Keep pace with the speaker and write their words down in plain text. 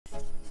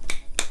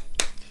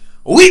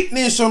Wheat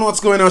Nation, what's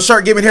going on?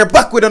 Sharc Gaming here,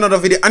 back with another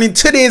video. And in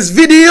today's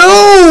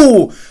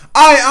video,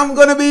 I am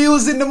going to be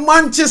using the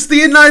Manchester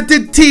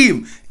United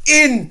team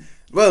in,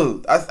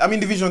 well, I'm in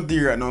Division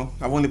 3 right now.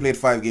 I've only played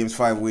 5 games,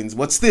 5 wins.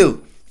 But still,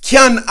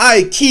 can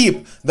I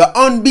keep the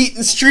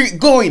unbeaten streak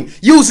going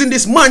using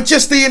this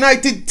Manchester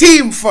United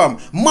team, fam?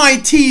 My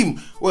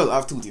team. Well, I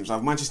have 2 teams. I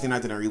have Manchester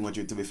United and Real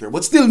Madrid, to be fair.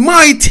 But still,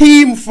 my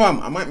team,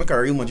 fam. I might make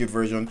a Real Madrid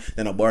version,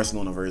 then a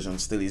Barcelona version.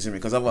 Still, you see me?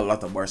 Because I have a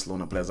lot of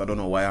Barcelona players. I don't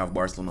know why I have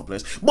Barcelona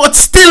players. But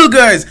still,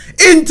 guys,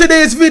 in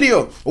today's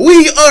video,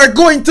 we are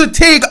going to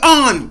take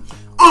on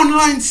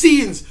online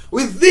scenes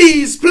with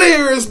these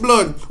players,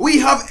 blood. We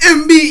have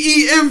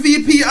MBE,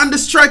 MVP, and the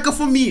striker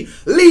for me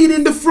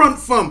leading the front,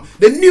 fam.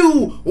 The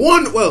new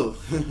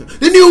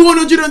the new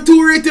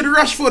 102 rated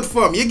Rashford,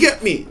 fam. You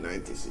get me?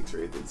 96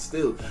 rated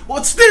still.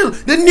 But still,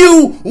 the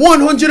new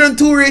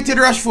 102 rated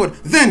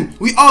Rashford. Then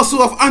we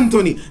also have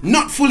Anthony,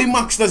 not fully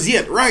maxed as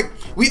yet, right?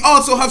 We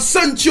also have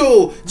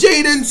Sancho,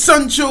 Jadon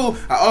Sancho.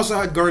 I also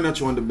had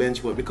Garnacho on the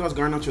bench, but because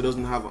Garnacho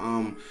doesn't have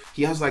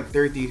he has like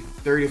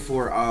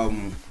 34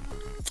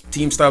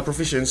 team style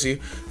proficiency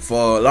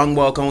for long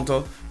ball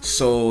counter,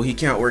 so he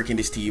can't work in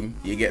this team.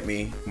 You get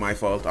me? My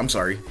fault, I'm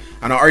sorry.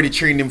 And I already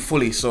trained him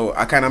fully, so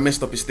I kind of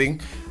messed up his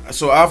thing.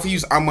 So I have to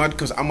use Ahmad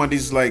because Ahmad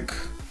is like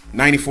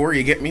 94,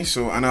 you get me?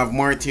 So, and I have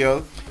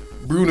Martial.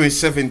 Bruno is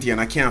 70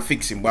 and I can't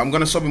fix him, but I'm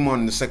gonna sub him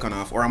on in the second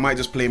half, or I might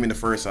just play him in the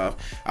first half.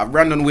 I have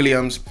Brandon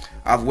Williams,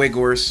 I have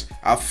Weghorst,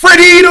 I have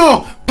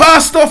Fredino,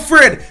 Pastor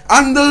Fred,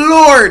 and the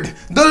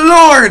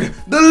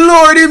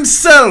Lord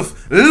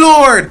himself,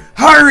 Lord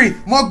Harry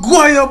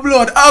Maguire,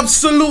 blood.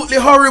 Absolutely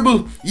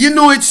horrible. You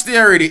know it's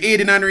there already.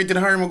 89 rated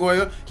Harry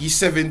Maguire. He's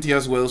 70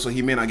 as well, so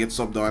he may not get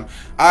subbed on.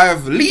 I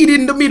have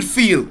leading the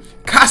midfield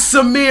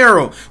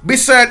Casemiro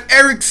beside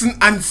Eriksen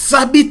and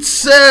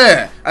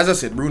Sabitzer. As I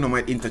said, Bruno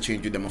might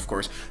interchange with them, of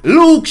course.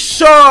 Luke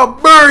Shaw,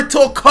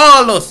 Berto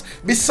Carlos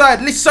beside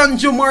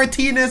Lisandro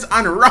Martinez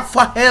and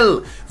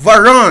Rafael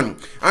Varane.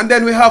 And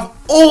then we have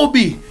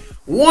Obi,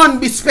 one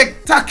be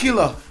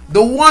spectacular,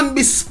 the one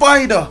be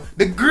Spider,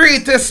 the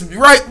greatest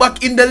right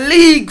back in the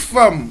league,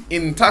 fam,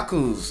 in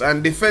tackles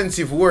and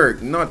defensive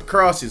work, not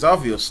crosses,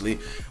 obviously.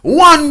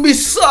 One be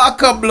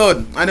Soccer,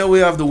 blood. I know we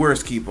have the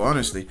worst keeper,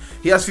 honestly.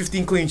 He has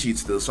 15 clean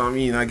sheets still, so I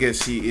mean, I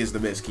guess he is the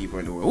best keeper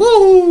in the world.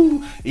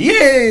 Woo!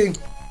 Yay!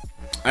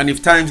 And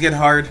if times get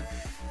hard,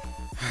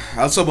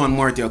 I'll sub on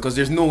Martial because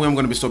there's no way I'm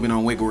gonna be subbing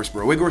on Weghorst,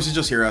 bro. Weghorst is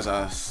just here as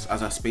a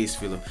space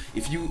filler.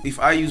 If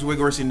I use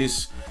Weghorst in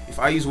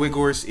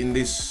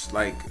this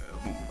like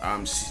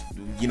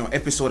you know,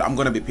 episode, I'm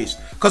gonna be pissed.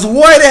 Cause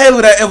why the hell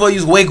would I ever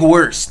use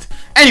Weghorst?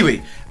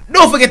 Anyway,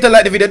 don't forget to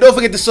like the video, don't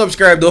forget to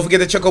subscribe, don't forget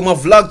to check out my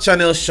vlog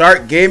channel,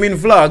 Sharc Gaming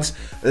Vlogs.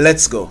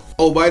 Let's go.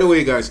 Oh, by the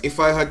way, guys, if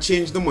I had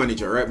changed the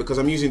manager, right, because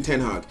I'm using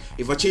Ten Hag,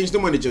 if I changed the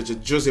manager to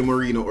Jose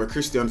Mourinho or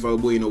Christian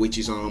Valbuena,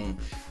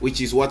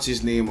 which is what's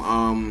his name,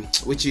 Diego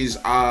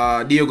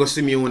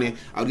Simeone,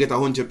 I'll get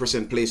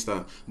 100%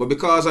 playstyle. But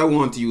because I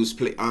want to use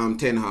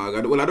Ten Hag,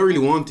 I don't really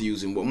want to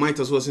use him, but might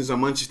as well, since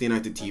I'm Manchester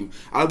United team,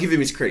 I'll give him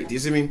his credit. You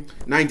see me?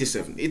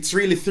 97. It's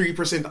really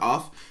 3%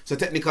 off, so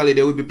technically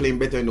they would be playing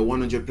better in the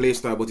 100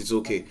 playstyle, but it's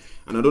okay.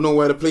 And I don't know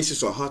why the place is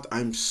so hot.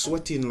 I'm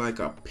sweating like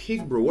a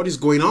pig, bro. What is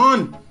going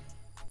on?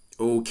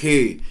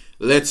 Okay,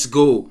 let's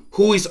go.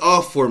 Who is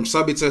off form?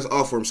 Sabitzer is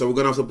off form, so we're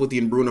gonna have to put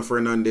in Bruno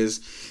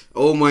Fernandes.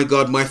 Oh my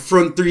god, my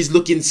front three is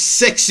looking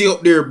sexy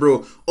up there,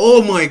 bro.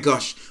 Oh my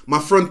gosh, my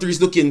front three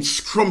is looking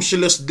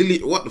scrumptious.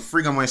 Delete. What the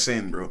frig am I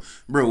saying, bro?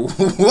 Bro,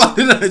 what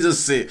did I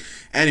just say?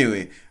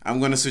 Anyway, I'm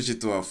gonna switch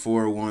it to a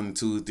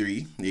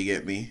 4-1-2-3. You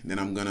get me? Then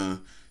I'm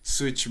gonna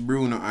switch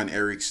Bruno and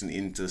Eriksen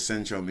into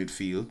central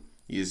midfield.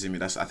 You see me?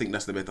 I think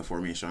that's the better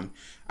formation.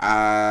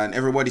 And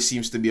everybody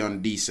seems to be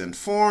on decent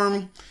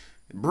form.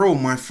 Bro,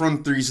 my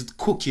front three is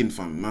cooking,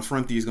 fam. My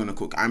front three is gonna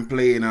cook. I'm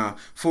playing a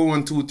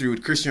 4-1-2-3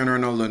 with Cristiano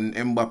Ronaldo and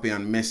Mbappe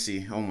and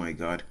Messi. Oh my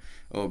god.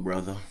 Oh,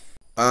 brother.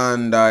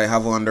 And I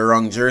have on the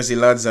wrong jersey,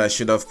 lads. I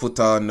should have put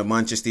on the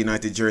Manchester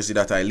United jersey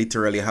that I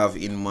literally have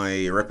in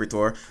my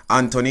repertoire.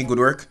 Anthony, good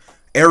work.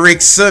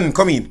 Eriksen,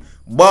 come in.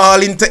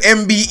 Ball into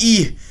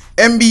MBE.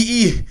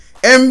 MBE.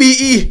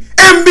 MBE,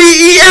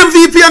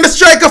 MVP and the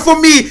striker for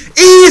me.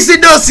 Easy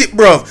does it,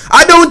 bro.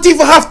 I don't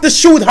even have to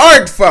shoot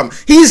hard, fam.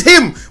 He's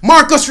him.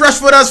 Marcus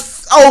Rashford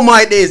has, oh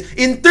my days,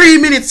 in 3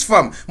 minutes,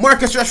 fam.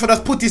 Marcus Rashford has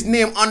put his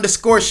name on the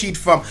score sheet,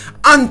 fam.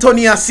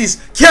 Anthony assist.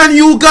 Can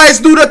you guys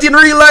do that in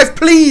real life,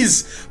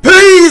 please?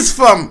 Please,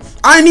 fam.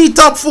 I need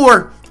top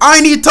 4. I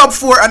need top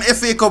 4 and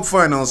FA Cup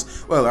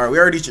finals. Well, alright, we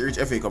already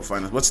reached FA Cup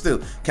finals, but still,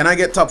 can I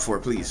get top 4,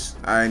 please?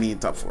 I need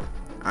top 4.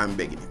 I'm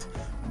begging it.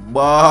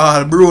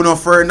 Ball, Bruno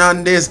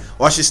Fernandes.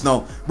 Watch this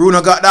now.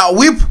 Bruno got that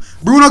whip.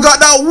 Bruno got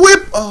that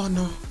whip. Oh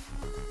no.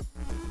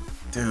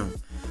 Damn.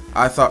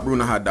 I thought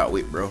Bruno had that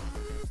whip, bro.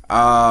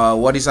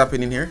 What is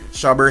happening here?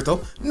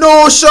 Shaberto.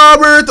 No,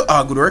 Shaberto.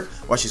 Ah, good work.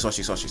 Watch this, watch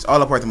this, watch this.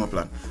 All a part of my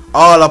plan.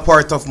 All a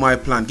part of my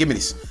plan. Give me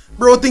this.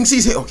 Bro thinks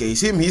he's him. Okay,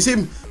 he's him. He's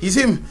him. He's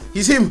him.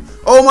 He's him.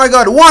 Oh my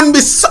god. One be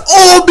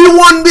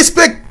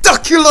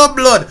spectacular,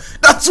 blood.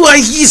 That's why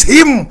he's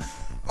him.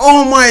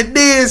 Oh my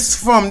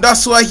days, fam.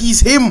 That's why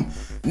he's him.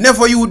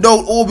 Never you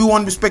doubt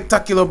Obi-Wan be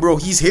spectacular, bro.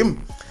 He's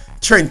him.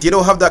 Trent, you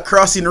don't have that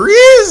crossing.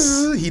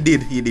 Riz. He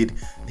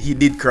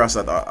did cross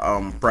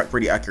that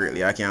pretty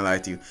accurately. I can't lie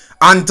to you.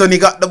 Anthony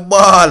got the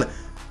ball.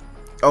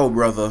 Oh,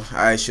 brother,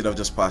 I should have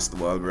just passed the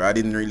ball, bro. I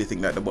didn't really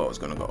think that the ball was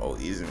gonna go out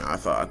easy. I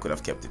thought I could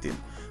have kept it in,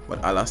 but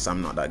alas,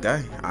 I'm not that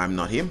guy. I'm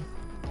not him.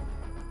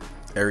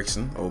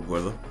 Ericsson, oh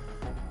brother.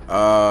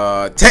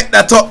 Take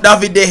that up,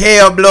 David De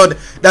Gea, blood.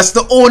 That's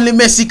the only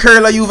Messi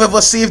curler you've ever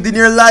saved in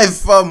your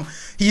life.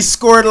 He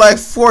scored like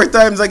 4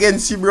 times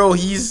against you, bro.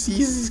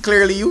 He's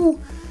clearly you.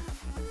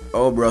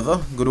 Oh,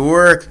 brother, good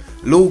work.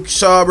 Luke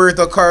Shaw,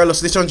 Berto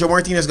Carlos, Lisandro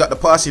Martinez got the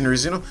passing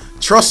riz, you know.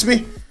 Trust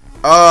me.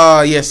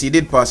 Yes, he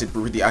did pass it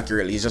pretty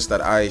accurately. It's just that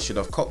I should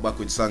have cut back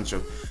with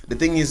Sancho. The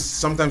thing is,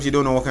 sometimes you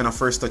don't know what kind of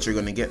first touch you're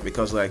gonna get,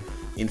 because like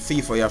in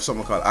FIFA you have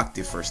something called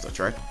active first touch,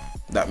 right?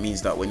 That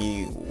means that when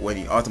you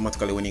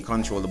automatically when you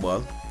control the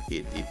ball,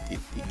 it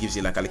gives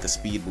you like a little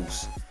speed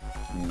boost.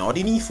 Not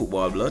in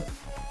eFootball, blood.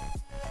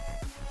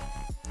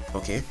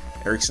 Okay,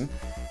 Ericsson.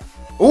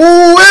 Oh,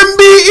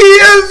 MBE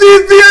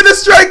MVP and the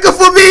striker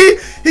for me.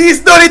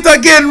 He's done it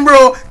again,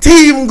 bro.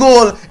 Team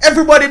goal.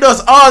 Everybody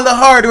does all the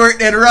hard work,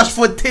 then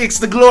Rashford takes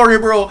the glory,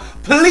 bro.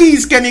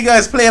 Please, can you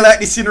guys play like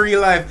this in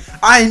real life?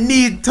 I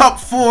need top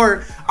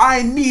 4.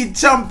 I need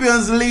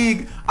Champions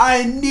League.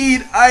 I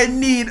need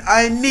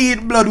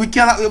blood. We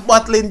cannot be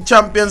battling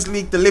Champions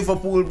League to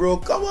Liverpool, bro.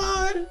 Come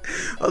on.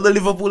 Oh, the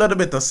Liverpool are the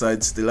better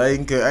side still. I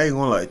ain't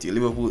gonna lie to you.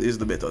 Liverpool is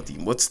the better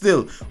team. But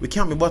still, we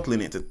can't be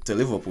battling it to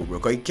Liverpool, bro.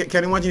 Can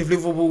you imagine if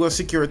Liverpool go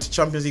secure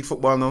Champions League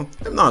football now?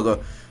 Them not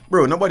go.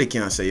 Bro, nobody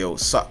can say, yo,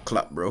 suck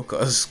Klopp, bro.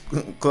 Because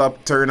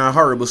Klopp turned a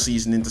horrible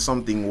season into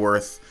something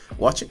worth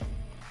watching.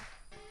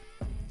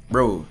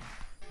 Bro,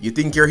 you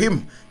think you're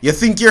him? You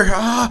think you're...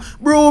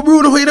 bro,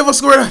 Bruno, he never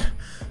scored that.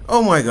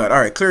 Oh my god.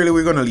 Alright, clearly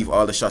we're going to leave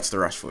all the shots to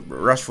Rashford,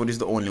 bro. Rashford is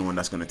the only one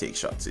that's going to take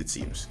shots, it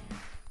seems.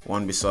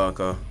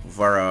 Wan-Bissaka,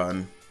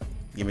 Varane.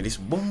 Give me this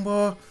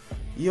bomba.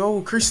 Yo,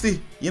 Christy.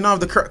 You don't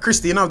have the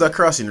Christy, you don't have that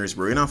crossing wrist,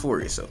 bro. You're not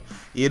for yourself.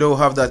 You don't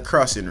have that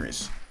crossing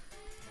wrist.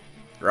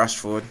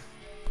 Rashford.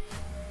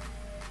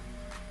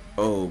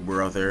 Oh,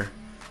 brother.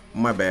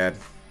 My bad.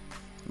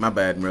 My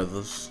bad,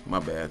 brothers. My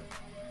bad.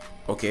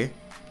 Okay.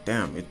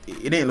 Damn,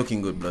 it ain't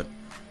looking good, blood.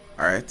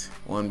 Alright.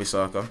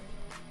 Wan-Bissaka.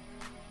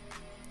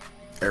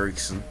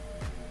 Ericsson.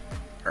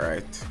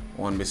 Alright.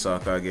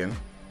 Wan-Bissaka again.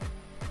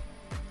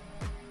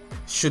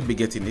 Should be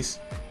getting this.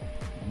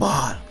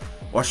 Ball.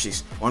 Watch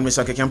this.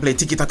 Wan-Bissaka can play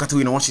tiki-taka too,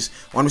 you know. Watch this.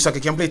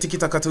 Wan-Bissaka can play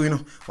tiki-taka too, you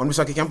know.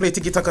 Wan-Bissaka can play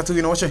tiki-taka too,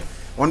 you know. Watch it.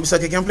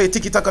 Wan-Bissaka can play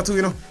tiki-taka too,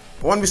 you know.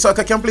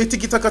 Wan-Bissaka can play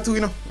tiki-taka too,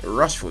 you know.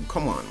 Rashford,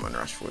 come on, man,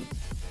 Rashford.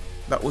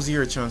 That was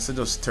your chance to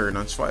just turn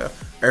and fire.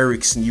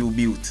 Ericsson, you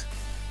built.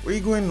 Where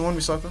you going,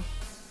 Wan-Bissaka?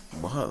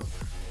 Ball.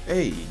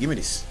 Hey, give me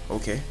this.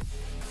 Okay.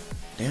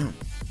 Damn.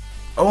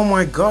 Oh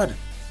my god.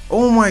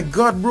 Oh my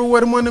god, bro.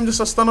 Why the man them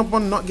just stand up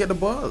and not get the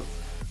ball?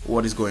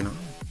 What is going on?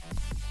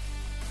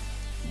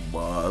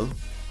 Ball.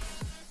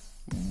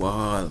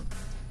 Ball.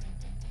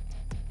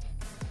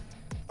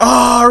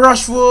 Ah,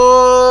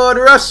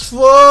 Rashford!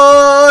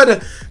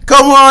 Rashford!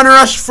 Come on,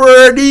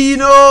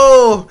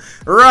 Rashfordino!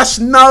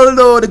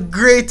 Rashnaldo, the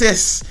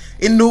greatest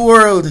in the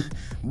world.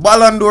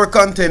 Ballon d'Or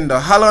contender.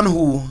 Haaland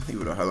who?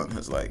 Even though Haaland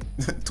has like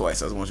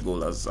twice as much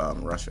goal as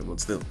Rashford, but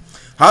still.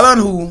 Haaland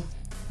who?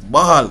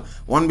 Ball.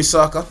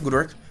 Wan-Bissaka, good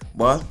work.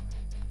 Ball.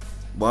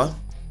 Ball.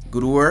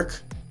 Good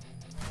work.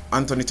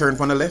 Anthony turned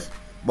from the left.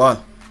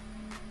 Ball.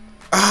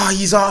 Ah,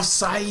 he's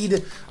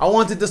offside. I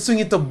wanted to swing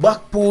it to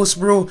back post,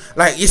 bro.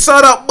 Like, you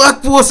saw that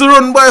back post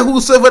run by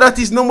whosoever that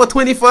is, number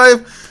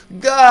 25.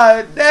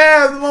 God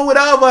damn, the man would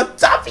have a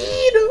top feed.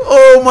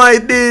 Oh my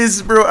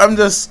days, bro. I'm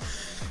just...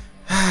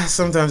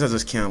 Sometimes I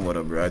just can't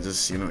bother, bro. I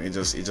just, you know, it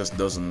just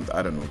doesn't...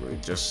 I don't know, bro.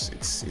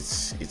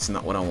 It's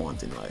not what I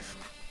want in life.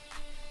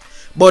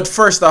 But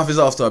first off is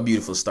off to a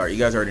beautiful start. You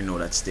guys already know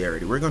that stay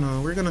already. We're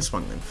gonna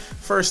spunk them.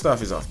 First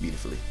off is off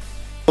beautifully.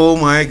 Oh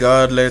my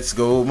god, let's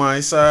go my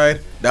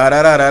side. Da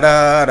da da da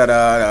da da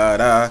da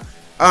da.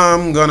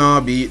 I'm gonna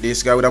beat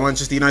this guy with a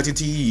Manchester United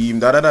team.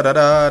 Da da da da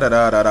da da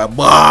da da da.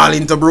 Ball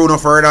into Bruno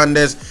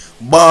Fernandes.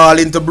 Ball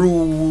into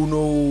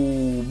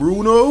Bruno.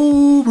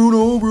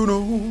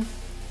 Bruno.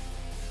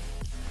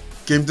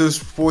 Came to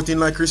Sporting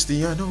like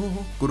Cristiano.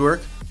 Good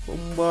work.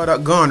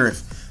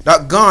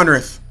 That gone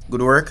ref.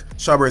 Good work.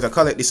 Shabert, I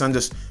collect this and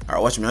just...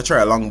 Alright, watch me. I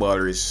try a long ball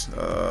race.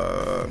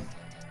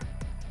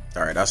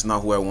 Alright, that's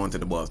not who I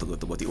wanted the ball to go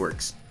to, but it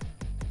works.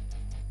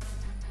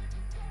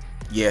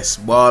 Yes,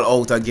 ball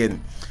out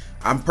again.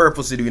 I'm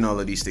purposely doing all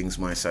of these things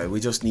my side. We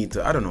just need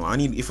to... I don't know.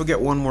 If we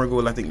get one more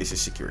goal, I think this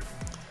is secure.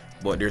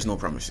 But there's no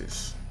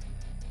promises.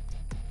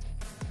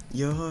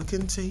 You're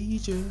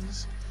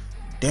contagious.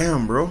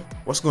 Damn, bro.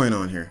 What's going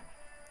on here?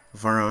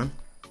 Varane.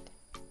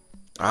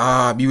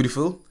 Ah,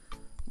 beautiful.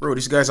 Bro,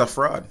 this guy's a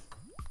fraud.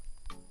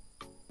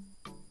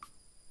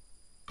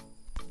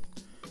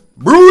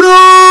 Bruno!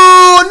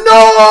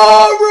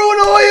 No!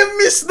 Bruno, you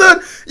missed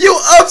that! You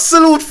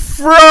absolute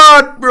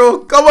fraud, bro.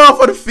 Come off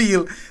of the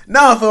field.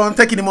 Now, I'm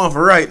taking him off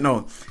right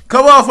now.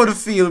 Come off of the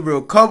field,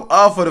 bro. Come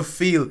off of the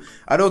field.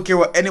 I don't care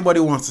what anybody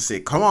wants to say.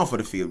 Come off of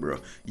the field, bro.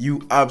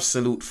 You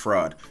absolute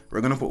fraud.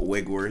 We're going to put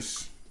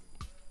Weghorst.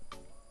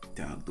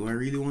 Dog, do I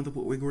really want to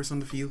put Weghorst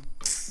on the field?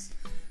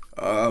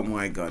 Oh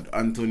my God.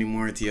 Anthony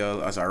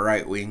Martial as a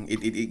right wing.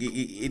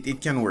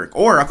 It can work.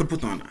 Or I could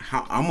put on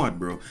Ahmad,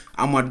 bro.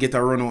 Ahmad get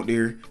a run out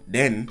there.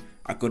 Then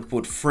I could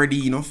put Freddie,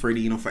 you know, for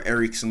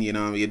Ericsson, you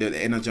know,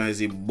 the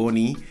energizing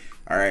Bunny.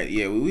 Alright,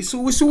 yeah, we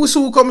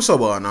so come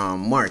sub on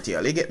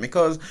Martial, you get me?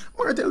 Because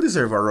Martial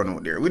deserve a run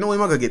out there. We know he's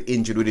not going to get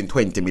injured within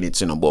 20 minutes,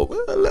 you know, but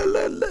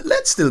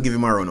let's still give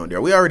him a run out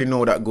there. We already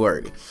know that go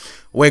already.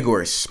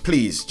 Weghorst,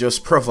 please,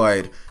 just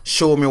provide.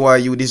 Show me why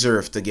you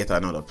deserve to get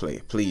another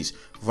play. Please.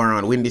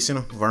 Varane, win this, you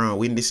know. Varane,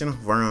 win this, you know.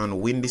 Varane,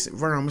 win this.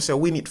 Varane, I say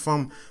win it,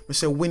 fam. I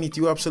say win it,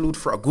 you absolute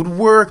fraud. Good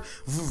work.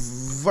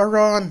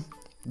 Varane.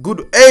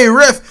 Good. Hey,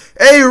 ref.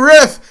 Hey,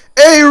 ref.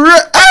 Hey,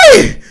 ref.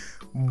 Hey!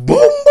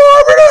 Boom,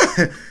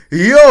 brother.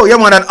 Yo, yeah,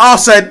 man, that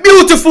offside.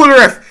 Beautiful,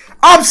 ref.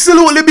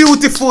 Absolutely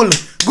beautiful.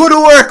 Good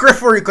work,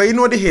 referee. Cause you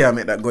know the hair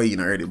make that go in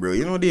already, bro.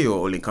 You know they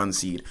only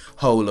concede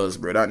howlers,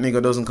 bro. That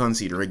nigga doesn't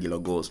concede regular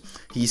goals.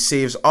 He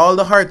saves all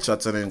the hard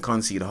shots and then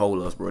concede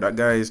howlers, bro. That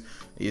guy's,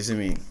 you see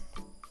me?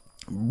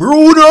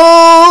 Bruno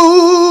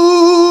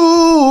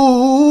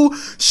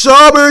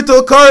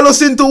Schaberto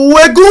Carlos into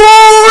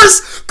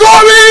Weghorst.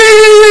 Come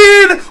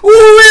in!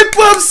 Whip,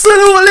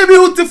 absolutely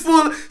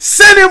beautiful.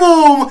 Send him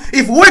home.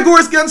 If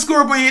Weghorst can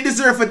score for you, you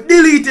deserve to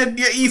delete your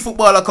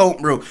eFootball account,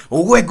 bro.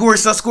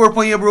 Weghorst has scored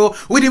for you, bro.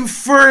 With him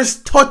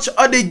first touch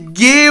of the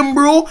game,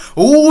 bro.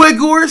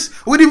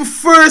 Weghorst with him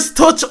first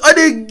touch of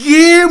the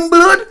game,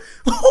 blood.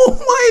 Oh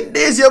my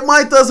days, you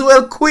might as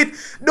well quit.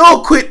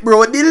 Don't quit,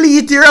 bro.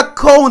 Delete your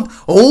account.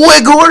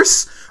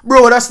 Weghorst.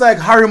 Bro, that's like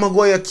Harry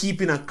Maguire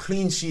keeping a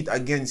clean sheet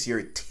against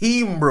your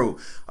team, bro.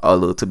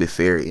 Although, to be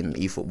fair, in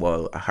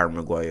eFootball, Harry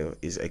Maguire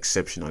is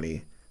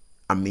exceptionally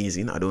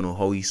amazing. I don't know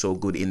how he's so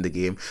good in the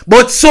game,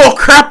 but so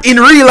crap in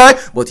real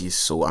life. But he's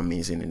so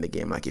amazing in the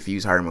game. Like, if you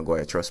use Harry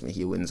Maguire, trust me,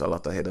 he wins a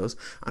lot of headers.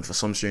 And for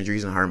some strange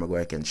reason, Harry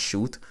Maguire can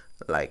shoot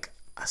like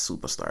a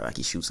superstar. Like,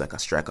 he shoots like a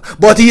striker.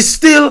 But he's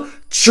still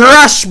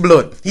trash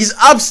blood. He's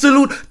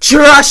absolute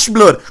trash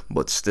blood.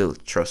 But still,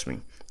 trust me,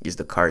 is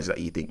the cards that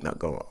you think that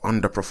go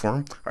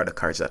underperform are the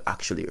cards that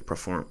actually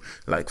perform.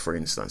 Like, for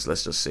instance,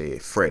 let's just say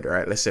Fred,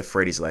 right? Let's say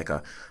Fred is like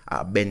a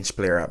bench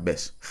player at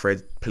best.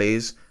 Fred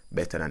plays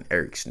better than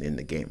Ericsson in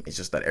the game. It's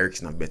just that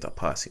Ericsson have better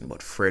passing,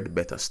 but Fred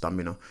better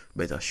stamina,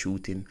 better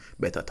shooting,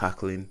 better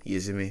tackling,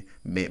 you see me?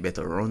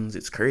 Better runs.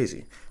 It's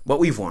crazy. But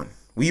we've won.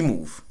 We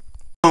move.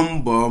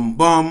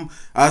 Bum.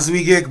 As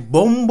we get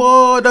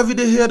Bomba, David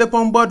here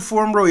upon bad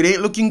form, bro. It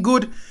ain't looking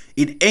good.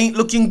 It ain't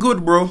looking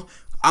good, bro.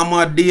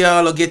 Amad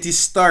Diallo get his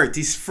start,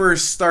 his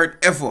first start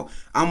ever.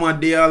 Amad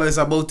Diallo is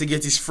about to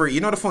get his first. You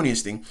know the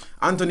funniest thing?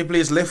 Anthony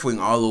plays left wing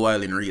all the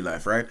while in real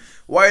life, right?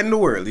 Why in the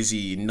world is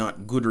he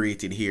not good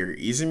rated here?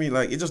 You see me?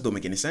 Like, it just don't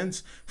make any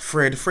sense.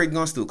 Fred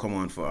gonna still come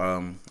on for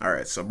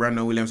alright, so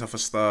Brandon Williams have a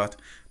start.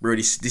 Bro,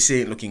 this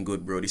ain't looking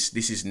good, bro.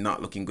 This is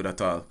not looking good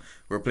at all.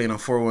 We're playing a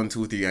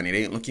 4-1-2-3 and it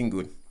ain't looking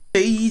good.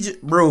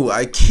 Bro,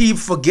 I keep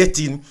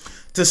forgetting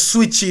to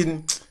switch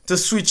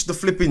the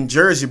flipping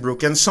jersey, bro.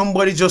 Can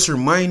somebody just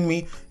remind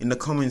me in the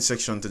comment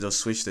section to just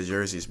switch the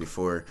jerseys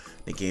before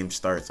the game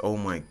starts? Oh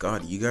my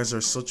God, you guys are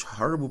such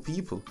horrible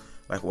people.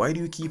 Like, why do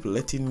you keep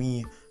letting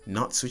me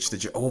not switch the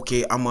jersey?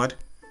 Okay, Ahmad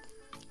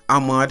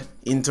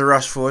into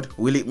Rashford.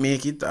 Will it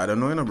make it? I don't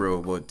know, you know,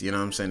 bro. But you know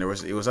what I'm saying?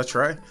 It was a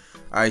try.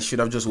 I should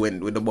have just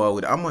went with the ball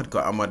with Ahmad,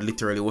 because Ahmad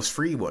literally was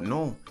free, but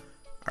no.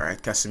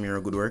 Alright,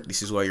 Casemiro, good work.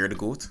 This is why you're the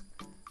GOAT.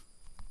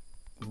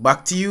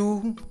 Back to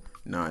you.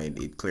 Nah,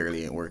 it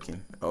clearly ain't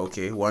working.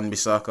 Okay,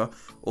 Wan-Bissaka.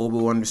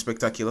 Obi-Wan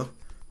Spectacular.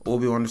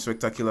 Obi-Wan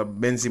Spectacular.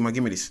 Benzema,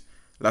 give me this.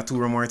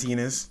 Latoura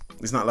Martinez.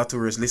 It's not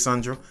Latoura, it's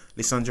Lisandro.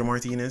 Lisandro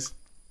Martinez.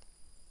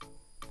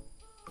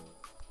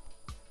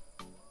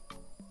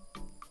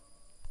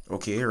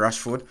 Okay,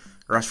 Rashford.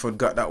 Rashford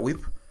got that whip.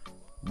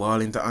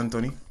 Ball into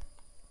Anthony.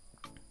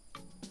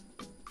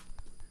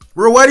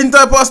 Bro, why didn't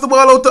I pass the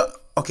ball out to...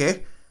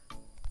 Okay.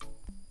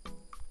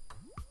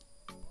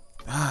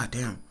 Ah,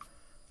 damn.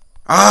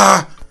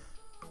 Ah!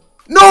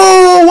 No!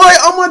 Why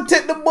Ahmad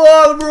take the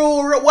ball,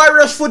 bro? Why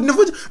Rashford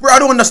never... Bro, I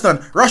don't understand.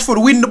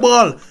 Rashford win the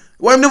ball.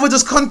 Why never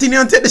just continue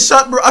and take the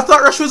shot, bro? I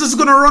thought Rashford was just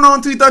gonna run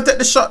onto it and take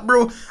the shot,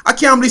 bro. I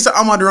can't believe that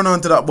Ahmad run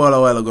onto that ball a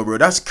while ago, bro.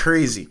 That's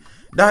crazy.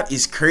 That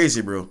is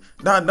crazy, bro.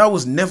 That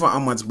was never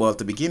Ahmad's ball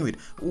to begin with.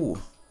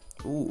 Ooh.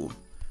 Ooh.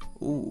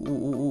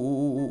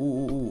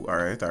 Ooh.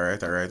 Alright.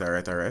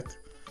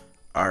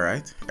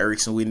 Alright.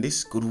 Ericsson win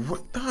this. Good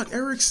work, dog.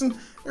 Ericsson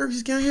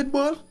can't hit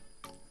ball.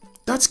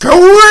 That's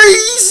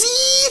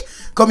crazy.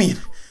 Come in.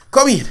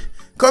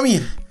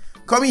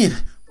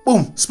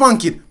 Boom.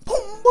 Spunk it. Boom.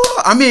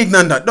 I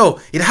Maignan that. No,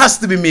 it has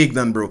to be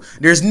Maignan, bro.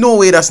 There's no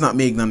way that's not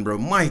Maignan, bro.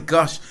 My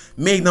gosh.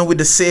 Maignan with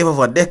the save of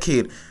a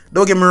decade.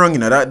 Don't get me wrong, you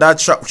know, that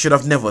shot should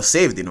have never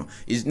saved, you know.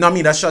 It's not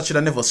me, that shot should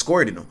have never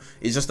scored, you know.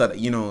 It's just that,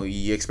 you know,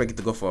 you expect it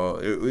to go for,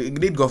 it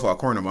did go for a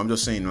corner, but I'm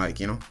just saying, like,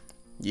 you know,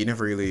 you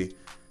never really,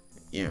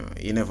 you know,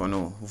 you never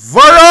know.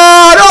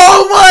 Varane!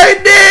 Oh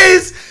my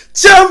days!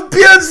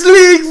 Champions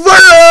League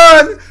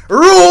Varane!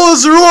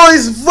 Rolls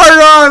Royce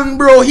Varane,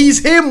 bro. He's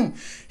him.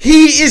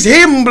 He is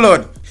him,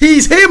 blood.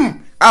 He's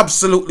him.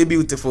 Absolutely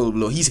beautiful,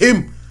 blood. He's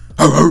him.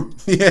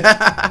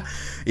 Yeah.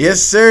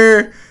 Yes,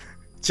 sir.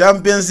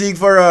 Champions League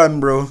Varane,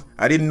 bro.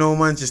 I didn't know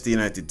Manchester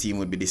United team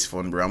would be this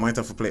fun, bro. I might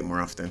have to play it more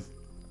often.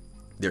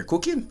 They're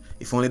cooking.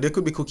 If only they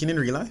could be cooking in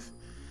real life.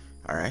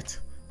 Alright.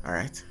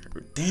 Alright.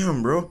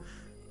 Damn, bro.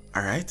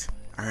 Alright.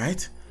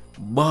 Alright.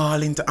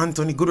 Ball into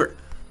Anthony. Good work.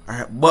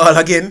 Alright. Ball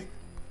again.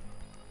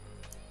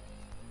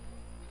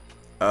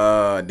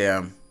 Damn.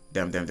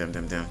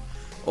 Damn.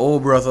 Oh,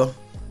 brother.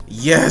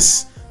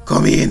 Yes.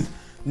 Come in.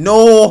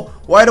 No.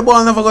 Why the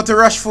ball never got to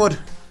Rashford?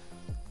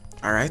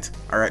 Alright.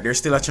 Alright. There's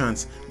still a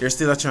chance. There's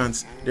still a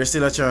chance. There's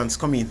still a chance.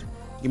 Come in.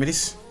 Give me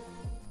this.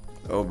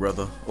 Oh,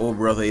 brother. Oh,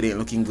 brother. It ain't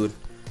looking good.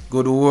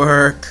 Good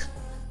work.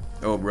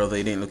 Oh, brother.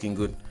 It ain't looking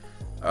good.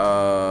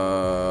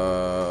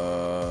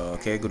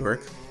 Okay. Good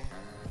work.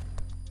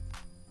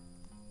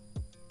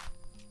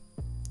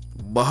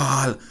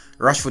 Ball.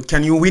 Rashford,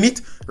 can you win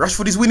it?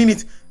 Rashford is winning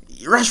it.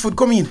 Rashford,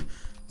 come in.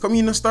 Come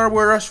in, star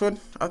boy Rashford.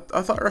 I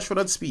thought Rashford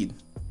had speed.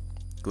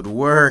 Good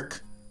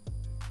work.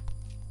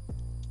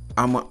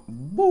 I'm a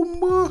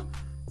boom.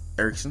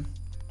 Ericsson.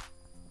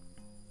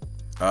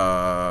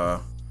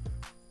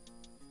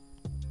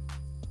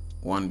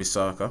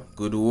 Wan-Bissaka.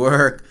 Good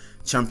work.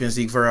 Champions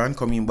League Varane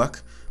coming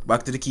back.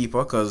 Back to the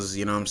keeper, because,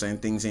 you know what I'm saying,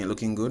 things ain't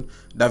looking good.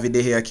 David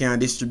De Gea can't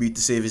distribute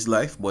to save his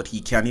life, but he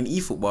can in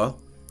eFootball.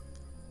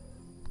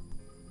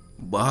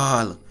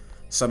 Ball.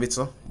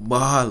 Sabitzer.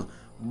 Ball.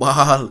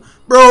 Ball.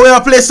 Bro, we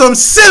are playing some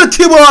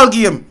silky ball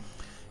game.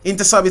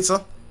 Into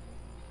Sabitzer.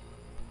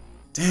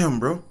 Damn,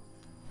 bro.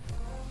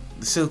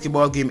 The silky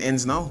ball game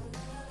ends now.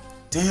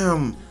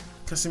 Damn.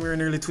 Casemiro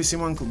nearly twisted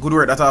him ankle. Good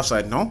work, that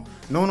offside. No.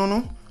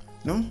 No.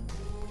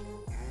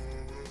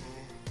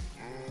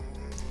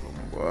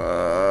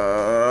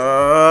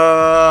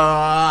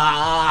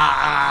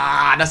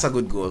 That's a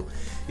good goal.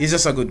 It's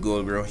just a good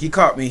goal, bro. He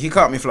caught me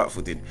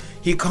flat-footed.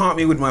 He caught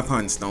me with my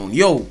pants down.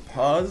 Yo,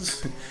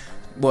 pause.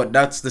 But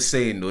that's the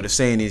saying, though. The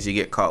saying is you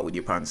get caught with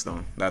your pants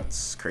down.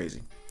 That's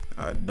crazy.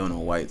 I don't know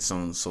why it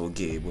sounds so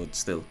gay, but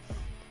still.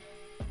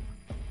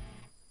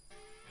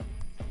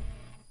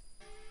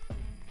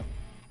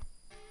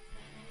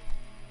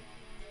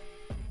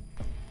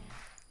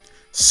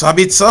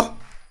 Sabitzer.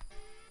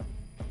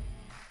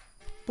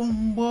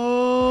 Bomba.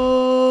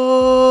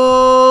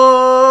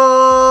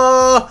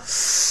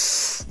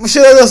 I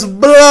should have just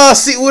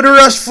blast it with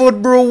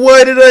Rashford, bro.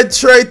 Why did I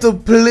try to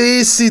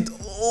place it?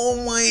 Oh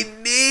my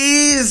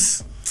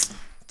days.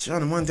 John,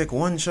 the man take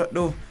one shot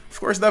though. Of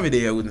course, David De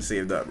Gea wouldn't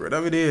save that, bro.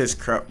 David De Gea is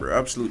crap, bro.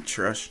 Absolute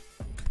trash.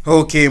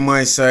 Okay,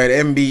 my side.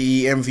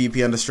 MBE,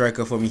 MVP, and the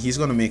striker for me. He's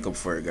going to make up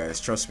for it, guys.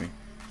 Trust me.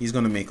 He's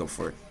going to make up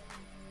for it.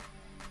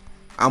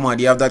 Ahmad,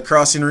 do you have that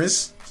crossing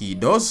wrist? He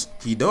does.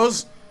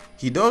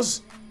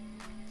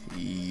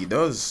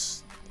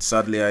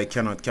 Sadly, I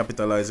cannot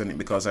capitalize on it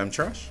because I'm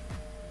trash.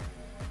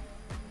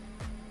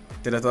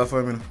 Did that all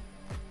for me?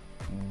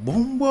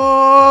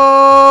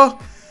 Bomba!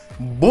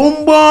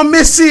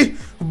 Messi!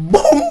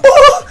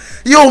 Bomba!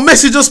 Yo,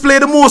 Messi just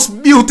played the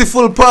most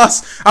beautiful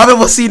pass I've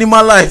ever seen in my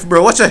life,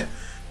 bro. Watch it.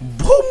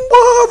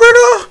 Bomba,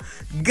 brother!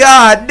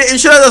 God damn,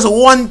 should have just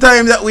one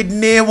time that with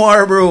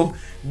Neymar, bro.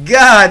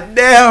 God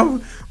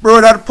damn.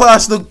 Bro, that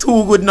pass looked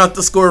too good not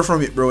to score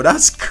from it, bro.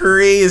 That's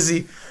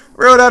crazy.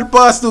 Bro, that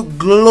pass looked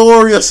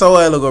glorious a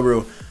while ago,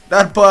 bro.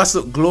 That pass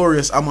looked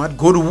glorious. Ahmad,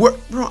 good work.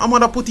 Bro,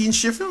 Ahmad put in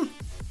shift, man.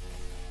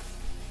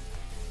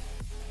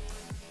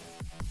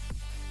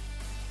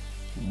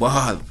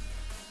 Ball.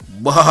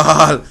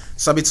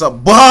 Sabitzer.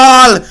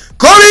 Ball.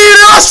 Come in,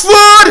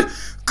 Rashford.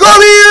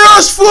 Come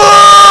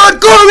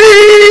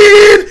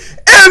in.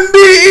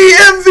 MBE,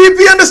 MVP,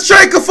 and the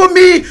striker for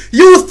me.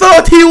 You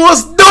thought he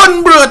was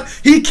done, bro.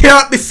 He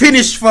can't be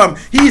finished, fam.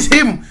 He's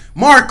him.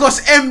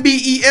 Marcus,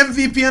 MBE,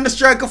 MVP, and the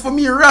striker for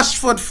me.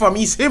 Rashford, fam.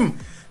 He's him.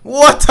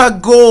 What a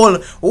goal.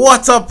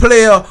 What a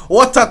player.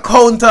 What a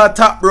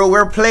counter-attack, bro.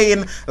 We're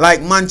playing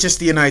like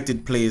Manchester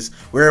United plays.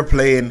 We're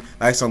playing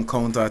like some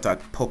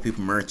counter-attack puppet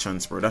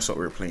merchants, bro. That's what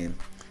we're playing.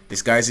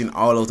 This guy's in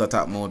all-out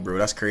attack mode, bro.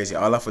 That's crazy.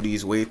 All I have to do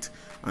is wait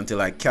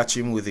until I catch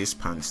him with his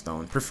pants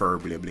down.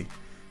 Proverbially.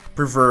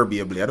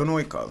 I don't know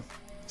what it's called.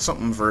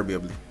 Something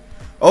verbiably.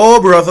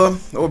 Oh, brother.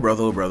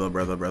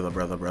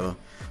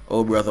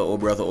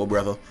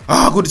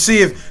 Ah, good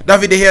save.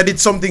 David De Gea did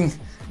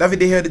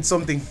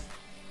something.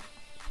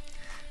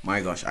 My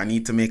gosh, I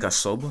need to make a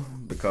sub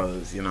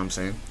because, you know what I'm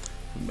saying,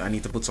 I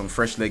need to put some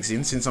fresh legs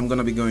in since I'm going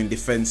to be going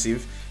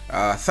defensive.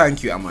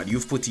 Thank you, Ahmad.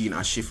 You've put in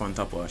a shift on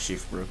top of a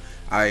shift, bro.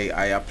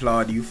 I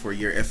applaud you for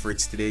your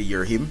efforts today.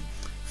 You're him.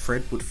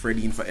 Fred, put Fred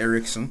in for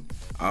Ericsson.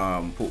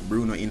 Put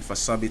Bruno in for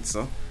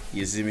Sabitzer.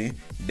 You see me?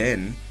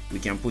 Then we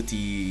can put in,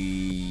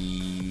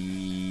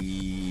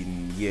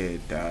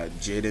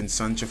 Jadon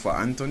Sancho for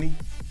Anthony,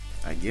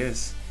 I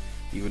guess.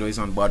 Even though he's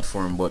on bad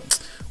form, but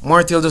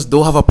Martial just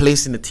don't have a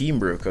place in the team,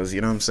 bro. Because,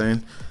 you know what I'm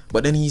saying?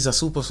 But then he's a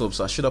super sub,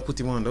 so I should have put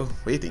him on, though.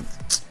 What do you think?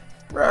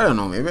 Bro, I don't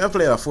know. Maybe I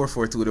play a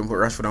 4-4-2, then put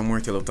Rashford and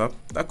Martial up top.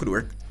 That could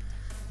work.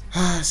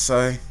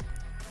 Sigh.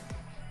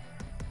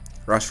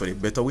 Rashford, you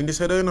better win this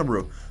header, you know,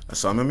 bro.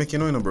 That's all I'm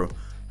making, you know, bro.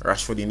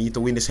 Rashford, you need to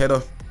win this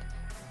header.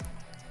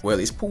 Well,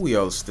 it's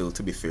Puyol still,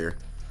 to be fair.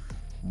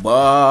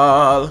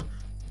 Ball.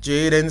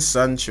 Jadon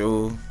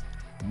Sancho.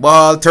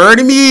 Ball. Turn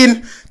him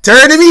in.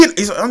 Turn him in.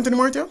 Is it Anthony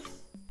Martial?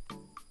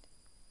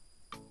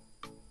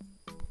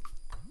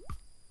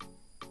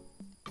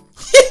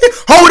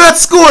 How that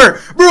score?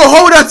 Bro,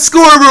 how that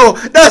score, bro?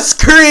 That's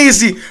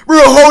crazy. Bro,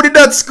 how did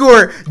that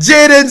score?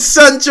 Jadon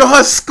Sancho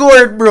has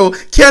scored, bro.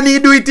 Can he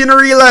do it in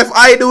real life?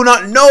 I do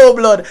not know,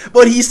 blood.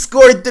 But he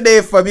scored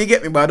today, fam. You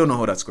get me? But I don't know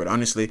how that scored.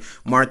 Honestly,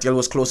 Martial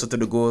was closer to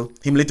the goal.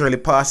 Him literally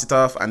pass it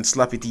off and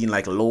slap it in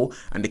like low.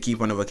 And the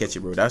keeper never catch it,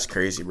 bro. That's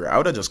crazy, bro. I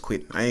would have just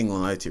quit. I ain't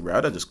gonna lie to you, bro. I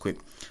would have just quit.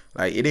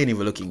 Like, it ain't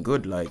even looking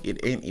good. Like,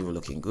 it ain't even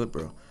looking good,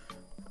 bro.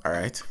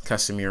 Alright,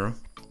 Casemiro.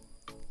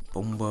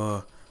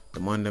 Bomba. The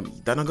man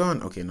that not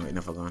gone? Okay, no, it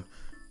never gone.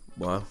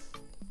 Well,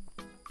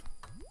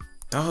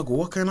 dog,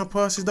 what kind of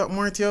pass is that,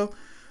 Martial?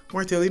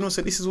 Martial, you know,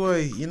 so this is why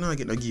you're not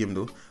getting a game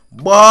though.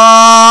 Ball,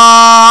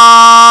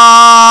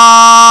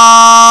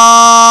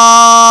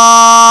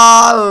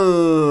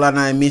 and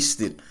I missed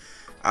it.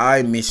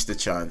 I missed the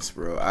chance,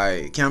 bro.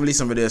 I can't believe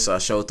somebody else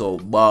shout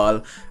out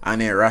ball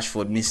and then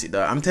Rashford missed it.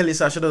 I'm telling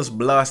you, I should just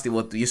blast it.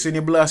 What you see when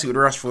you blast it with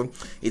Rashford,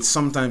 it's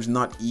sometimes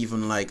not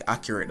even like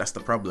accurate. That's the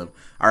problem.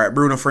 Alright,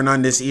 Bruno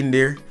Fernandes in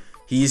there.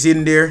 He's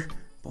in there.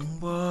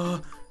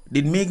 Bomba.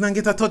 Did Maignan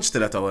get a touch to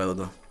that a while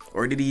ago?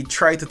 Or did he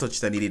try to touch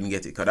that and he didn't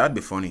get it? Cause that'd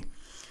be funny.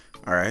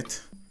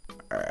 Alright.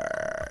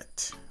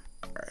 Alright.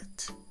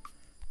 Alright.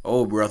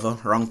 Oh brother,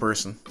 wrong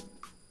person.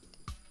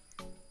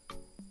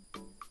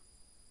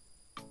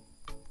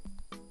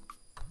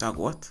 Dog,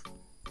 what?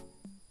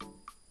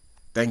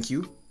 Thank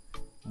you.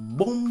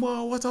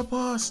 Bomba, what a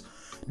pass.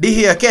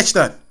 De Gea, catch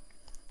that.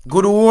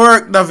 Good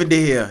work, David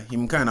De Gea.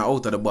 Him kind of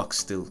out of the box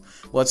still.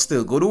 But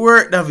still, good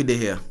work, David De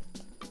Gea.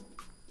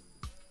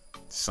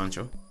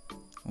 Sancho.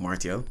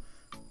 Martial.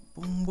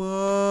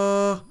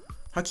 Bomba.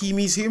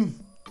 Hakimi's him.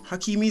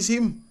 Hakimi's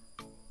him.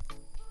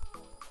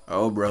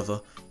 Oh,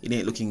 brother. It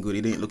ain't looking good.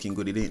 It ain't looking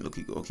good. It ain't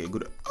looking good. Okay,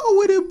 good. Oh,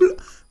 wait a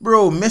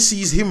bro,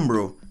 Messi's him,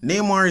 bro.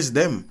 Neymar is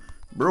them.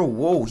 Bro,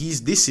 whoa, he's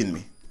dissing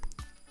me.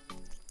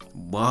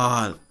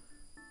 Ball.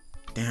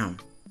 Damn.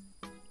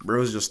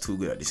 Bro's just too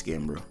good at this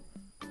game, bro.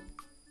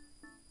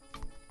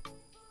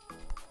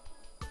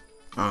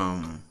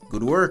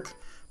 Good work.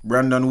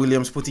 Brandon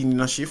Williams putting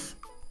in a shift.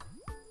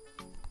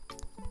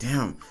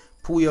 Damn.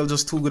 Puyol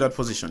just too good at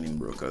positioning,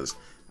 bro, because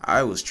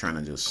I was trying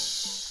to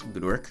just...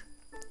 Good work.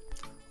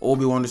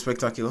 Obi-Wan the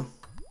Spectacular.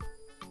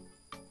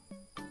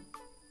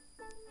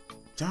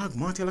 Dog,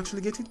 Martial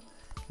actually get it?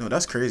 No,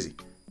 that's crazy.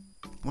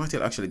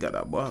 Martial actually got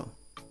that ball.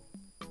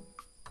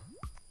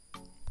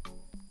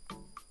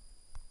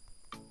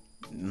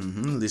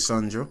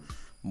 Lisandro.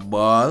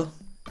 Ball.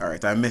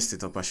 Alright, I messed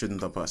it up. I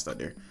shouldn't have passed that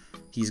there.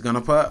 He's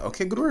gonna pass.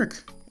 Okay, good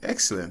work.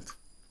 Excellent.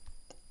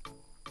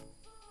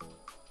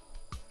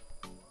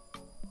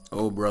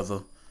 Oh,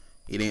 brother.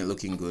 It ain't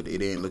looking good.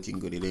 It ain't looking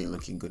good. It ain't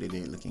looking good. It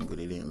ain't looking good.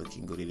 It ain't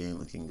looking good. It ain't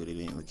looking good.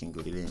 It ain't looking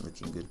good. It ain't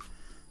looking good.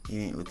 It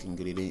ain't looking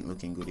good. It ain't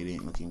looking good. It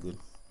ain't looking good.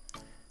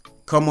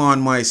 Come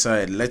on, my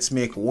side. Let's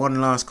make one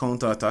last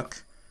counter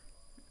attack.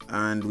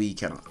 And we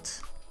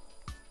cannot.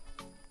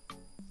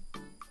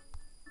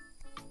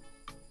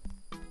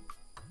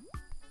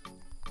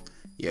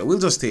 Yeah, we'll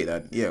just take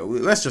that. Yeah,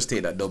 let's just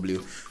take that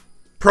W.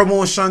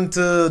 Promotion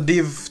to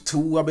Div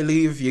 2, I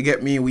believe. You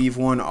get me? We've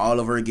won all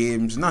of our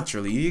games.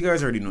 Naturally, you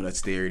guys already know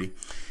that's already.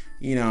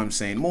 You know what I'm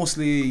saying?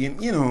 Mostly,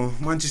 you know,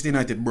 Manchester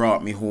United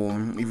brought me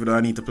home. Even though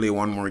I need to play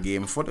one more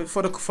game. For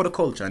the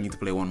culture, I need to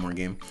play one more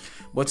game.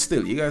 But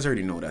still, you guys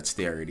already know that's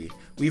already.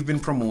 We've been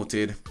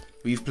promoted.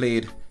 We've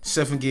played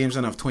 7 games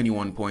and have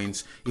 21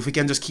 points. If we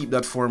can just keep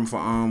that form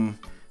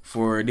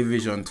for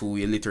Division 2,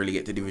 you literally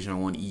get to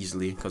Division 1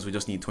 easily. Because we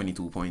just need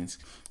 22 points.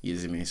 You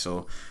see me?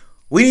 So...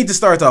 we need to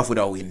start off with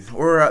a win,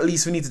 or at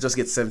least we need to just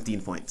get 17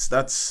 points.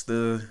 That's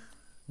the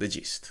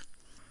gist.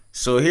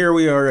 So here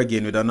we are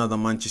again with another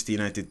Manchester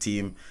United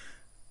team.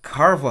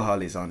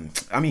 Carvajal is on,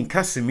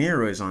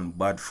 Casemiro is on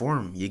bad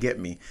form. You get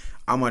me?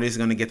 Ahmad is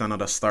going to get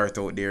another start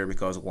out there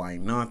because why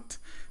not?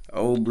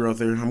 Oh,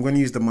 brother. I'm going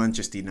to use the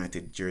Manchester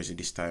United jersey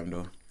this time,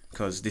 though,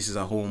 because this is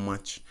a home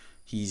match.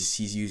 He's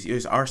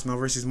used Arsenal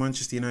versus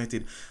Manchester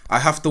United. I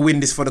have to win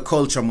this for the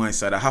culture, my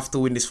side. I have to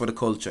win this for the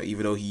culture,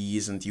 even though he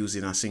isn't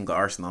using a single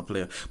Arsenal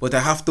player. But I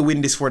have to win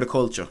this for the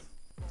culture.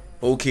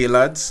 Okay,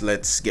 lads,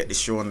 let's get this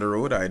show on the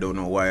road. I don't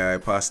know why I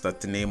passed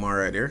that to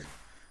Neymar right there,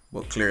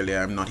 but clearly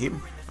I'm not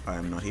him. I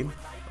am not him.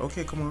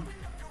 Okay, come on.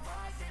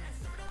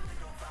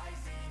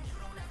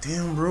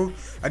 Damn, bro.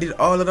 I did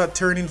all of that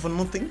turning for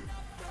nothing.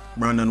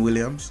 Brandon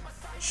Williams,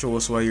 show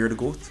us why you're the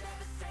GOAT.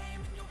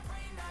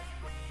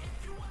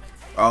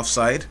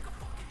 Offside.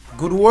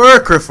 Good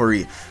work,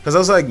 referee. Because I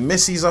was like,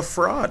 Messi's a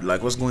fraud.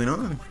 Like, what's going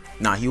on?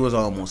 Nah, he was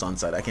almost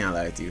onside. I can't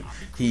lie to you.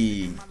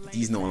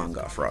 He's no longer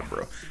a fraud,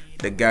 bro.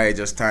 The guy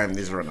just timed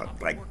this run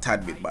up like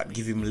tad bit bad.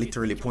 Give him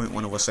literally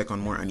 0.1 of a second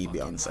more and he'd be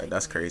onside.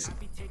 That's crazy.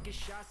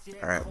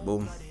 Alright,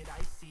 boom.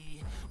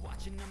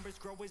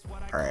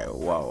 Alright,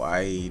 wow,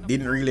 I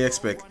didn't really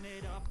expect.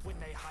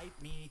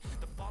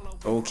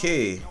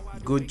 Okay,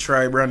 good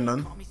try,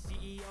 Brandon.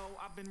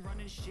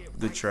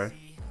 Good try.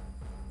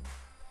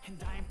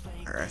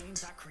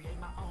 Alright,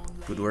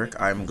 good work.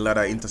 I'm glad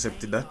I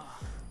intercepted that.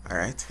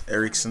 Alright,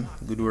 Ericsson,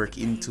 good work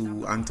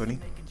into Anthony.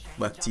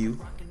 Back to you.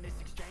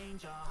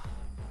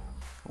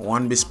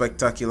 One be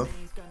spectacular.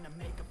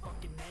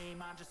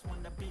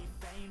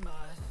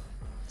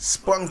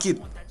 Spunk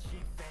it.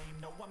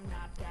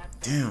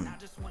 Damn.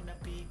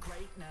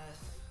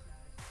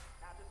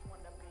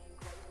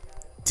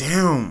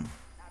 Damn.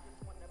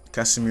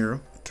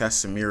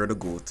 Casemiro the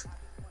GOAT.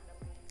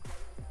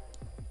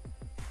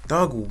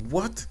 Dog,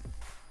 what?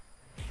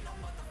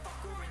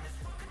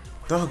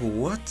 Dog,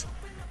 what?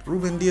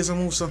 Ruben Diaz and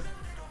Musa.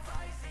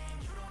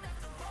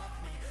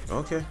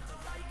 Okay.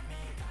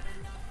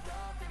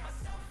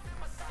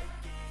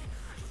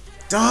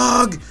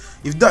 Dog,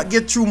 if that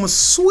get through my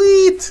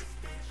sweet.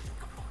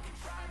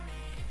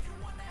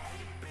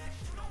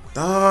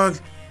 Dog.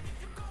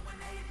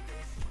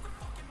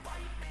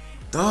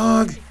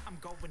 Dog.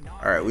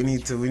 Alright, we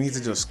need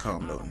to just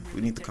calm down.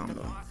 We need to calm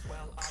down.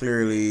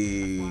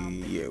 Clearly,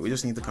 yeah, we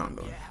just need to calm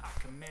down.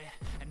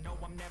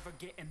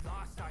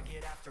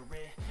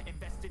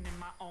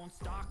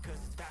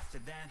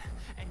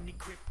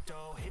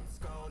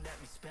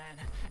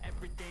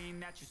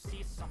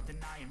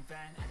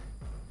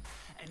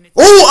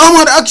 Oh,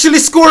 Ahmad actually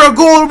scored a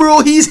goal,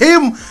 bro. He's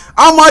him.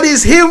 Ahmad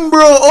is him,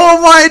 bro.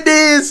 Oh my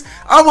days.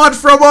 Ahmad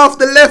from off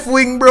the left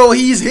wing, bro.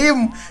 He's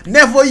him.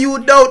 Never you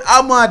doubt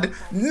Ahmad.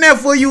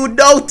 Never you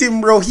doubt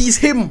him, bro. He's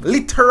him.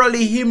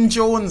 Literally him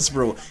Jones,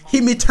 bro.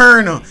 Him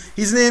Eternal.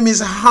 His name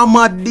is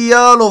Hamad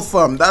Diallo,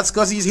 fam. That's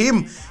because he's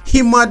him.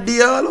 Hamad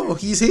Diallo.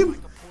 He's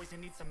him.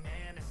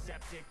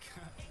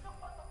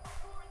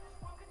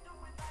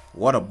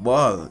 What a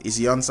ball. Is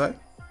he onside?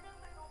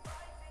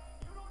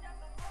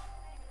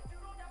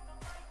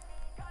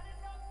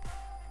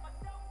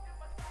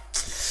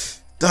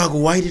 Dog,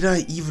 why did I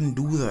even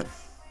do that?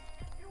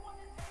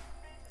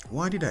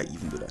 Why did I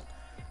even do that?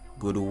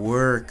 Good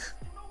work.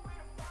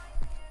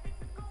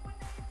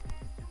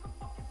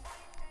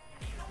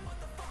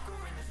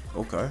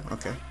 Okay,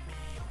 okay.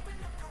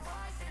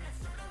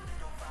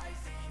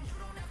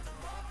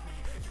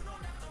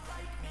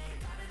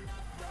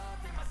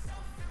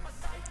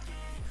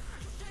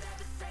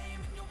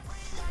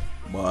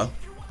 Ball.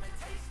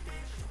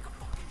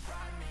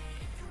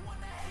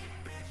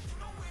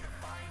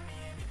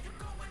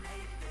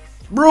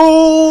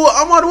 Bro,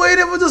 Ahmad, why you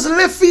never just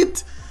left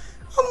it?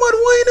 Ahmad,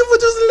 why you never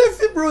just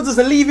left it, bro? Just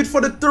leave it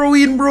for the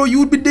throw-in, bro. You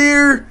would be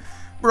there.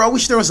 Bro, I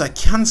wish there was a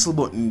cancel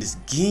button in this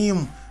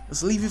game.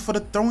 Just leave it for the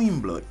throw-in,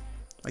 blood.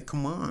 Like,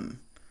 come on.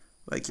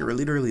 Like, you're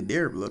literally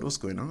there, blood. What's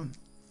going on?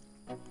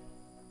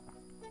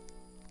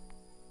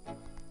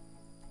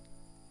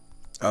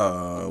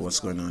 What's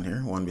going on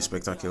here? One be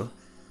spectacular.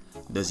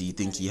 Does he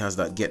think he has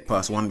that get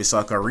past One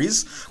Bissaka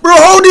Riz? Bro,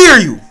 how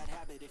dare you?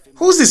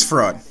 Who's this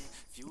fraud?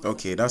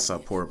 Okay, that's a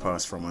poor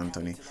pass from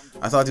Anthony.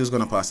 I thought he was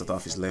going to pass it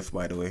off his left,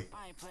 by the way.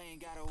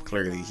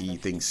 Clearly, he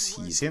thinks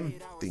he's him.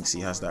 Thinks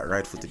he has that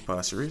right-footed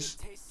passer is.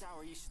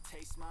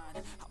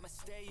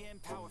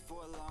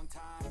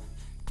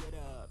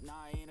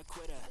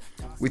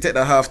 We take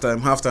that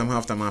halftime.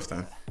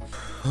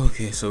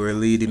 Okay, so we're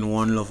leading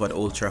 1-0 at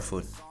Old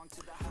Trafford.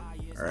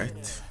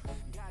 Alright.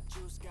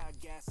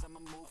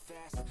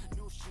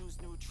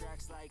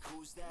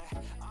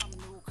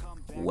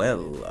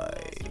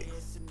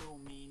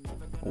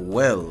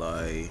 Well,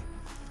 I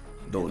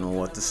don't know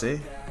what to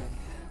say.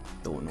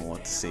 Don't know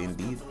what to say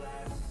indeed.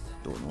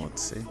 Don't know what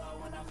to say.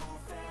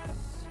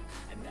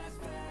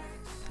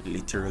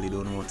 Literally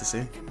don't know what to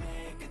say.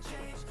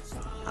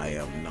 I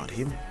am not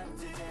him.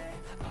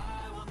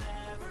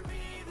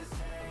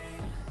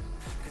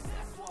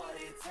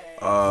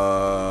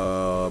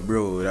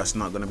 Bro, that's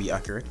not gonna be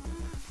accurate.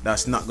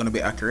 That's not gonna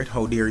be accurate.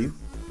 How dare you?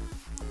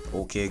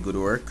 Okay, good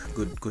work.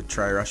 Good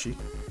try, Rashi.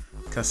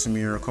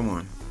 Casemiro, come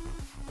on.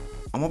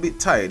 I'm a bit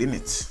tired,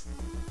 innit?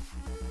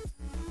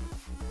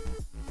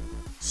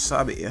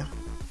 Sabi, yeah?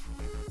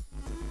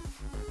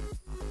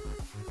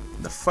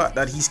 The fact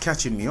that he's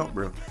catching me up,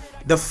 bro.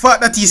 The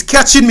fact that he's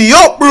catching me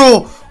up,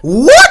 bro.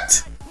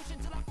 What?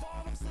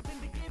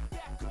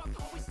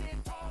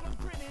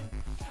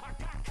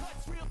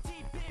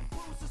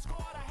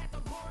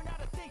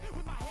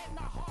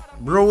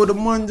 Bro, the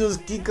man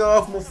just kick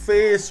off my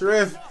face,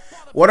 ref.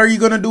 What are you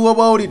gonna do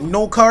about it?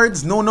 No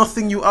cards, no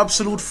nothing, you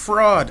absolute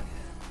fraud.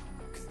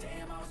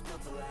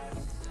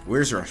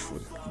 Where's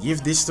Rashford?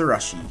 Give this to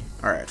Rashi.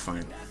 Alright,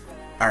 fine.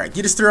 Alright,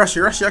 give this to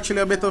Rashi. Rashi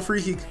actually a better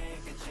free kick.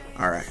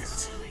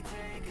 Alright.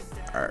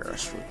 Alright,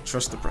 Rashford.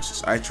 Trust the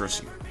process. I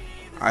trust you.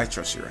 I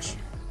trust you, Rashi.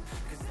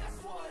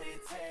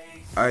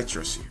 I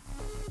trust you.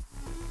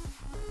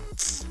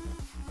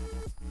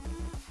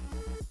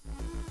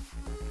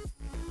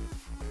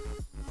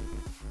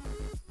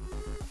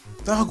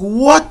 Dog,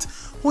 what?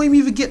 Why you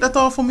even get that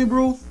off of me,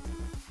 bro?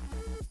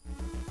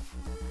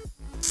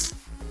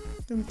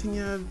 Them thing,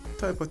 yeah,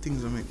 type of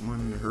things that make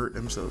man hurt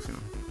themselves, you know.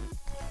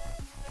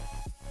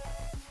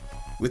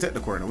 We take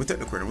the corner. We take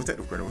the corner. We take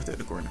the corner. We take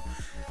the corner.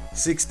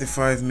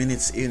 65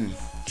 minutes in.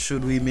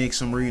 Should we make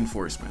some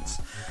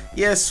reinforcements?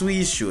 Yes,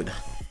 we should.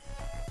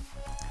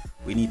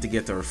 We need to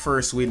get our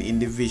first win in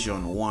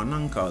Division 1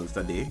 on call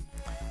today.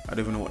 I don't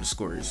even know what the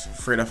score is.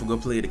 Fred have to go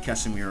play the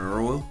Casemiro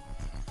role.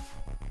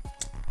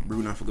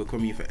 Bruno have to go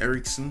come here for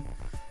Ericsson.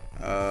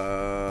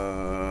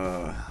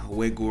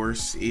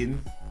 Weghorst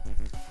in.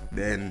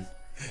 Then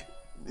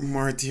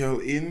Martial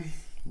in.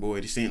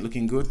 Boy, this ain't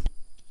looking good.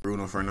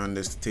 Bruno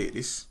Fernandes to take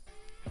this.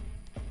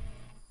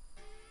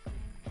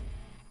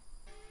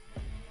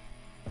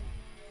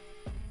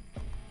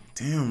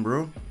 Damn,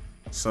 bro.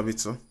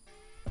 Sabitzer.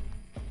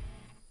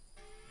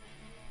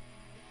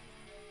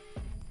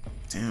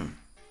 Damn.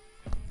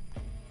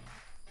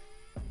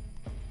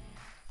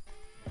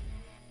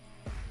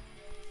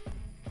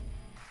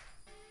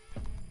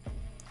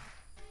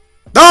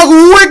 Dog,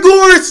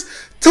 Weghorst!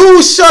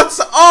 2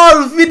 shots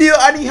all video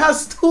and he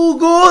has 2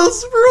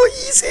 goals, bro.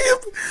 He's him.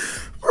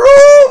 Bro,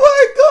 oh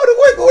my god,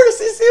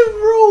 Weghorst is him,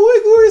 bro.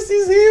 Weghorst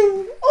is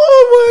him.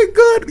 Oh my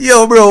god.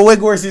 Yo, bro,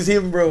 Weghorst is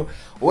him, bro.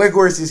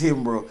 Weghorst is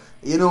him, bro.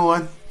 You know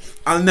what?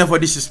 I'll never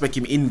disrespect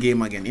him in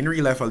game again. In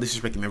real life, I'll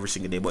disrespect him every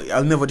single day, but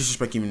I'll never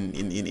disrespect him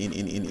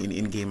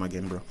in game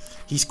again, bro.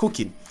 He's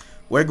cooking.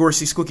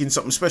 Weghorst is cooking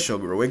something special,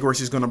 bro.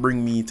 Weghorst is gonna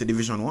bring me to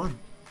Division 1.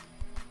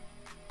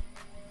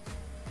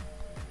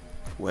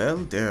 Well,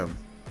 damn.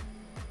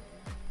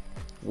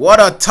 What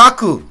a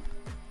tackle!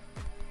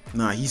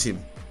 Nah, he's him.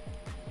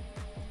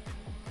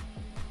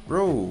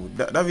 Bro,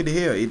 David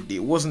here, it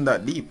wasn't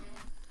that deep.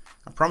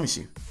 I promise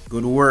you.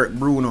 Good work,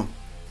 Bruno.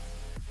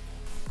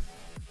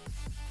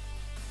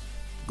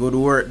 Good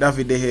work,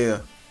 David De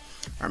Gea.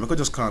 Alright, I could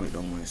just calm it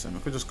down, my son. I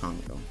could just calm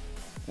it down.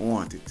 I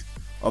want it.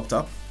 Up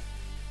top.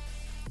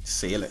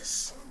 Say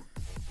less.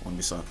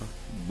 Wan-Bissaka.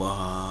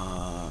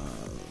 Ball.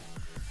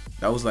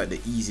 That was like the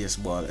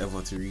easiest ball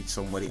ever to reach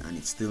somebody and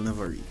it still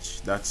never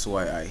reached. That's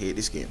why I hate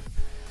this game.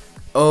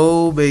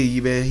 Oh,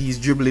 baby. He's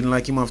dribbling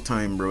like him have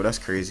time, bro. That's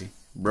crazy.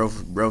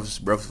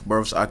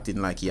 Bruv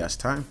acting like he has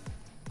time.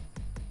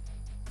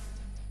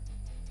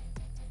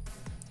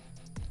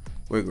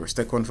 Weghorst,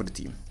 take one for the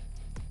team.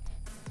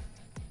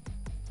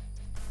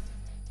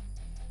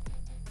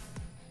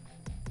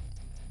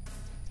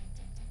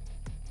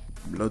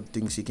 Blood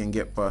thinks he can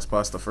get past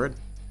the Fred.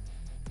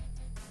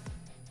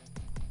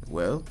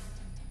 Well.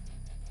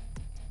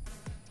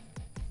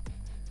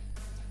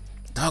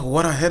 Dog,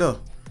 what a header.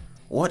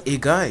 What a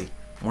guy.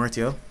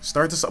 Martial.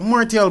 Start to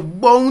Martial.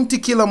 Bounty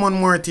killer,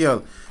 man,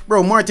 Martial.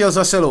 Bro, Martial's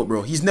a sellout,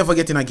 bro. He's never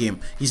getting a game.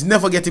 He's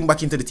never getting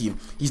back into the team.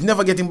 He's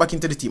never getting back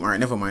into the team. Alright,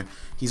 never mind.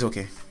 He's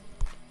okay.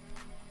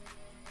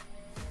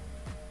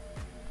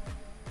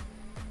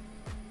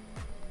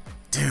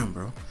 Damn,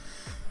 bro.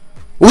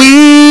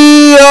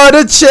 We are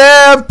the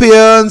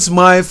champions,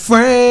 my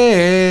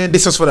friend.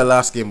 This was for the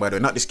last game, by the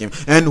way, not this game.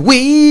 And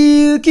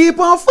we'll keep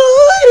on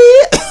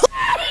fighting.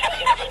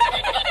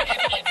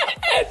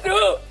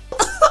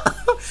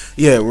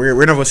 Yeah,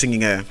 we're never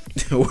singing again.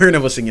 We're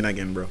never singing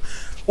again, bro.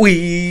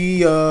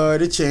 We are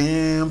the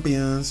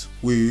champions.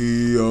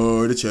 We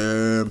are the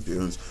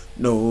champions.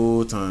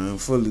 No time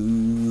for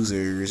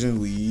losers, and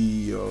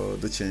we are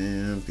the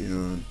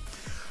champion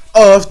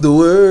of the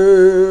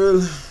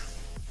world.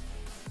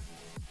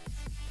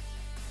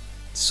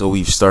 So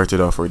we've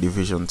started off our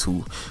Division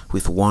 2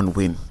 with 1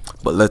 win,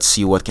 but let's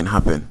see what can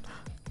happen.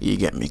 You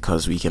get me?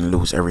 Because we can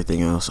lose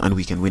everything else and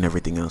we can win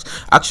everything else.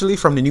 Actually,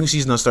 from the new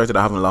season I started,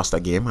 I haven't lost a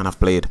game and I've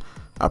played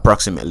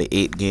approximately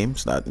 8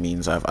 games. That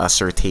means I've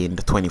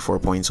ascertained 24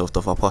 points out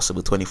of a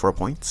possible 24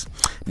 points.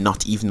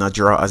 Not even a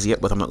draw as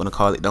yet, but I'm not going to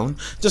call it down.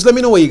 Just let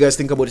me know what you guys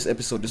think about this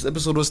episode. This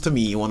episode was, to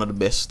me, one of the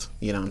best.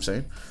 You know what I'm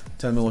saying?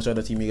 Tell me what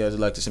other team you guys would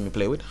like to see me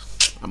play with.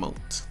 I'm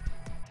out.